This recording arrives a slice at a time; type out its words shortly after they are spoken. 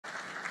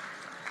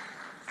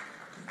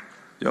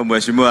Yo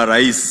Mheshimiwa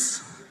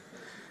Rais,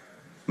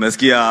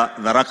 mesikia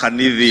Tharaka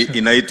Nithi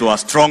inaitwa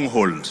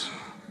stronghold.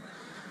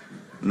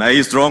 Na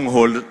hii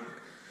stronghold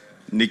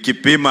ni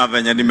kipima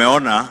venye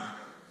nimeona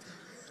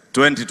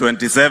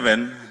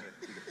 2027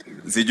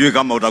 sijui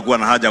kama utakuwa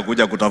na haja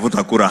kuja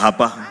kutafuta kura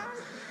hapa.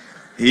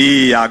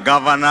 Hii ya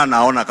governor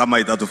naona kama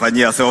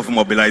itatufanyia self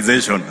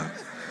mobilization.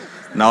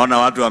 Naona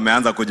watu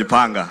wameanza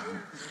kujipanga,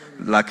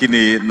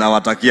 lakini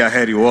nawatakia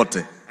heri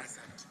wote.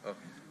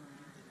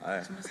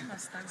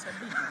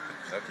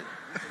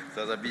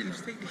 Sasa bill.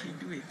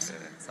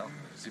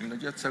 Si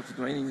mnajua sasa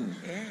kutumaini nini?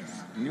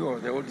 New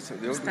or the old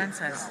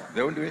stanzas.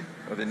 The old way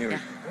or the new way?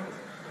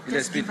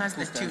 Just give us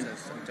the two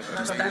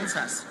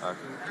stanzas.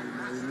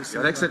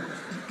 Your exit.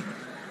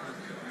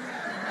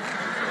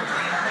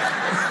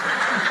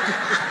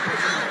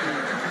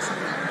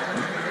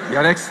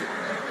 Your exit.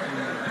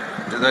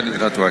 That is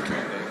not working.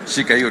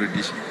 Shika hiyo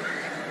rudisha.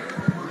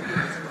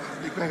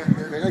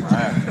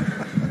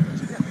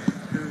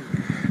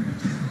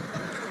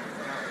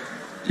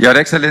 Your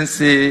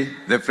Excellency,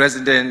 the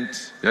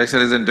President, Your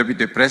Excellency and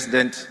Deputy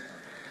President,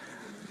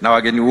 na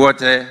wageni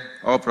wote,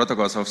 all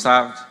protocols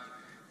observed,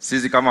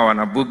 sisi kama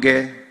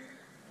wanabuge,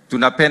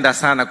 tunapenda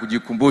sana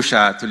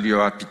kujikumbusha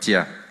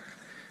tuliowapitia.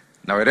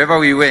 Now wherever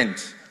we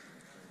went,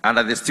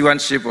 under the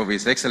stewardship of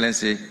His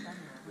Excellency,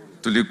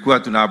 tulikuwa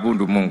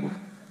tunaabudu Mungu.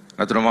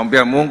 Na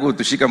tunamwambia Mungu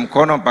tushike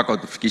mkono mpaka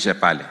utufikishe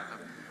pale.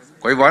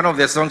 Kwa hivyo one of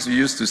the songs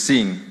we used to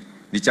sing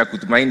ni cha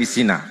kutumaini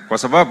sina, kwa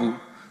sababu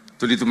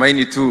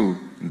tulitumaini tu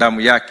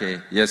damu yake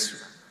Yesu.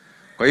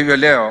 Kwa hivyo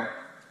leo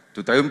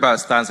tutaimba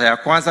stanza ya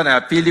kwanza na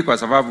ya pili kwa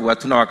sababu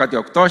hatuna wakati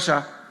wa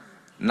kutosha,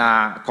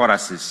 na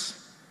choruses.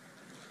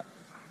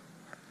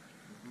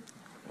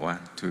 1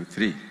 2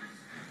 3.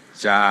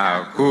 Cha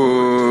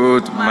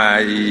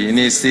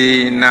kutumaini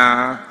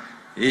sina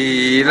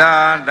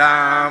ila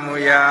damu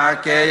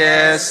yake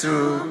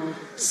Yesu,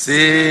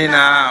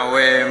 sina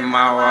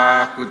wema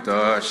wa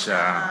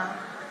kutosha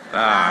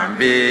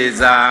dhambi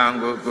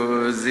zangu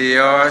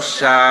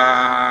kuziosha,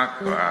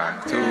 kwa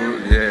tu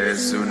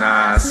Yesu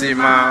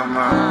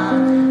nasimama,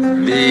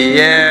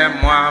 ndiye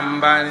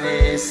mwamba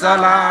ni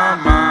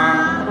salama,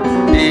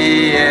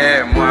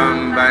 ndiye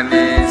mwamba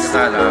ni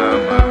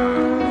salama,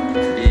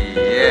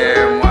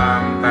 ndiye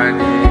mwamba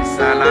ni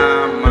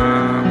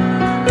salama.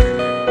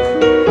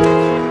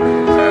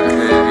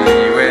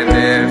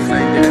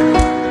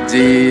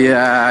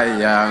 Njia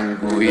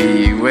yangu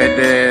iwe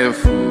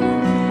ndefu,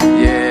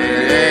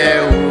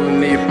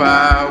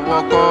 unipa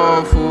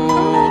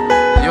wokovu,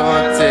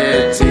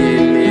 yote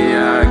chini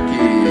ya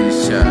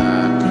kisha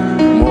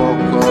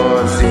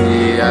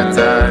Mwokozi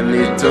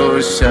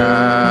atanitosha,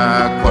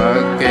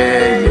 kwake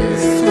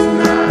Yesu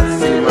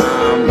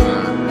nasimama,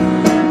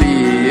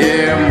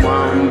 ndiye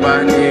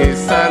mwamba ni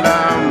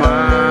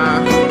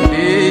salama,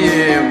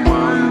 ndiye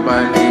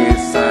mwamba ni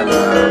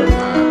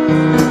salama,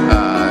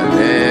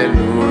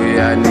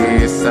 haleluya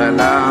ni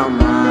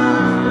salama.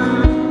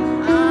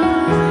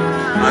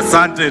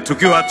 Asante.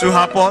 Tukiwa tu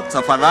hapo,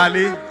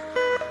 tafadhali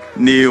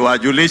ni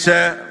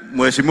wajulishe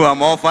Mheshimiwa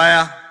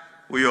Mofaya,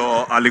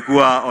 huyo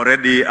alikuwa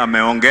already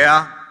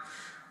ameongea.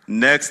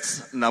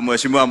 Next na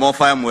Mheshimiwa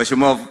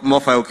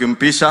Mofaya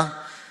ukimpisha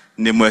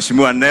ni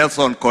Mheshimiwa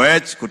Nelson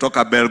Koech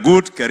kutoka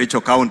Belgut,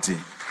 Kericho County,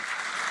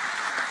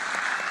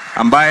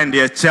 ambaye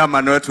ndiye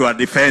chairman wetu wa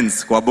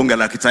defense kwa bunge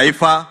la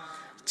kitaifa,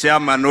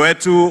 chairman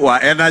wetu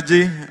wa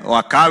energy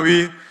wa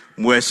Kawi,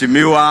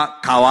 Mheshimiwa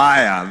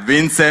Kawaya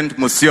Vincent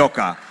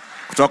Musyoka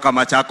kutoka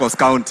Machakos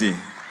County,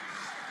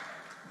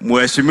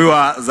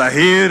 Mheshimiwa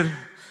Zahir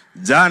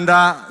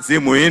Janda si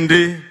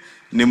Muhindi,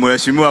 ni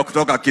mheshimiwa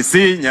kutoka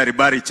Kisii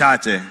Nyaribari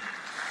Chache,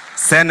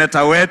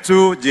 senator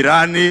wetu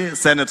jirani,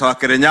 senator wa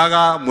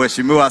Kirinyaga,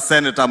 Mheshimiwa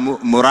Senator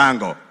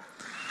Murango,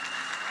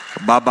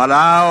 baba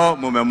lao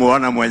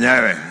mumemuona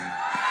mwenyewe,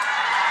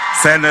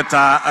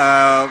 senator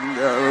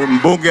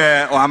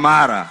mbunge wa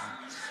Mara.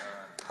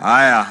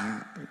 Haya,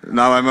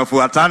 na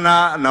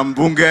wamefuatana na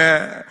mbunge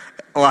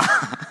wa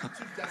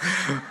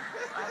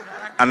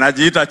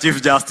anajiita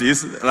Chief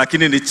Justice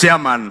lakini ni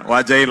chairman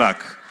wa Jailak,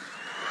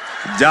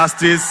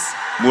 Justice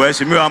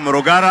Mheshimiwa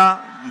Murugara,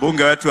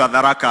 mbunge wetu wa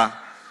Tharaka,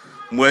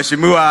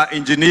 Mheshimiwa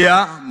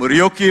Engineer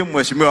Murioki,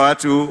 mheshimiwa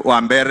wetu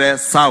wa Mbere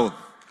South,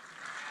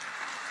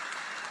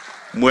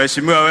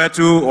 mheshimiwa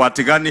wetu wa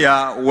Tigania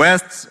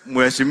West,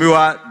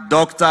 Mheshimiwa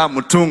Dr.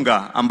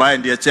 Mutunga ambaye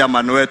ndiye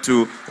chairman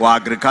wetu wa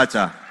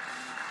Agriculture,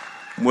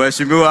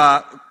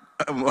 Mheshimiwa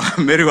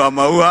Meri wa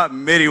Maua,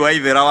 Meri wa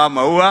Ivera wa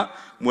Maua,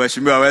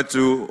 mheshimiwa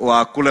wetu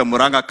wa kule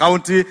Muranga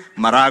County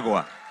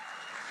Maragwa,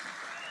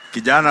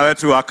 kijana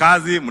wetu wa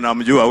kazi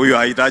mnamjua, huyu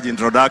hahitaji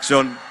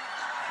introduction,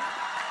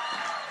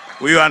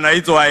 huyu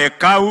anaitwa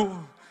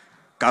Ekau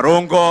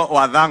Karongo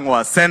wa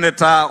Dhangwa,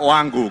 senator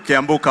wangu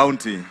Kiambu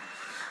County,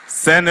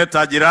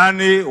 senator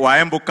jirani wa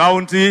Embu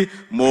County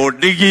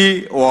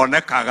Modigi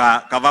Wonekaga,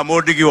 Kava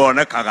Modigi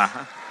Wonekaga,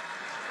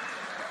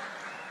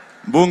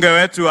 mbunge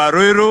wetu wa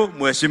Ruiru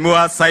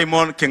Mheshimiwa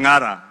Simon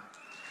Kingara,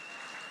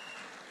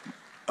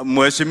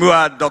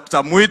 Mheshimiwa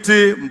Dr.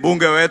 Mwiti,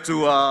 mbunge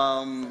wetu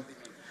wa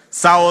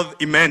South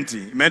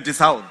Imenti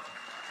South,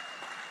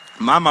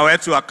 mama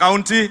wetu wa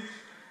county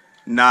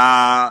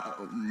na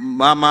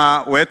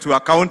mama wetu wa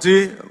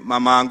county,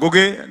 Mama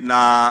Ngugi,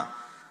 na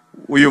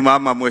huyu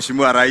mama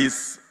Mheshimiwa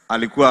Rais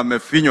alikuwa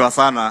amefinywa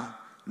sana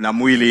na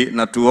mwili,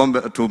 na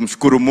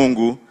tumshukuru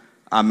Mungu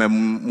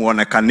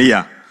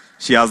amemuonekania.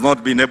 She has not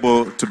been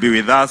able to be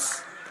with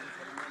us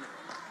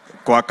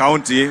kwa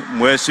county.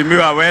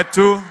 Mheshimiwa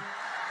wetu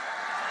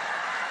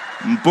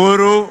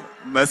Mpuru,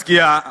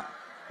 mmesikia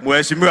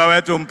Mheshimiwa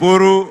wetu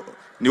Mpuru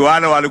ni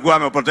wale walikuwa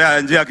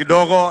wamepotea njia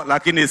kidogo,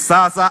 lakini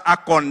sasa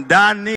ako ndani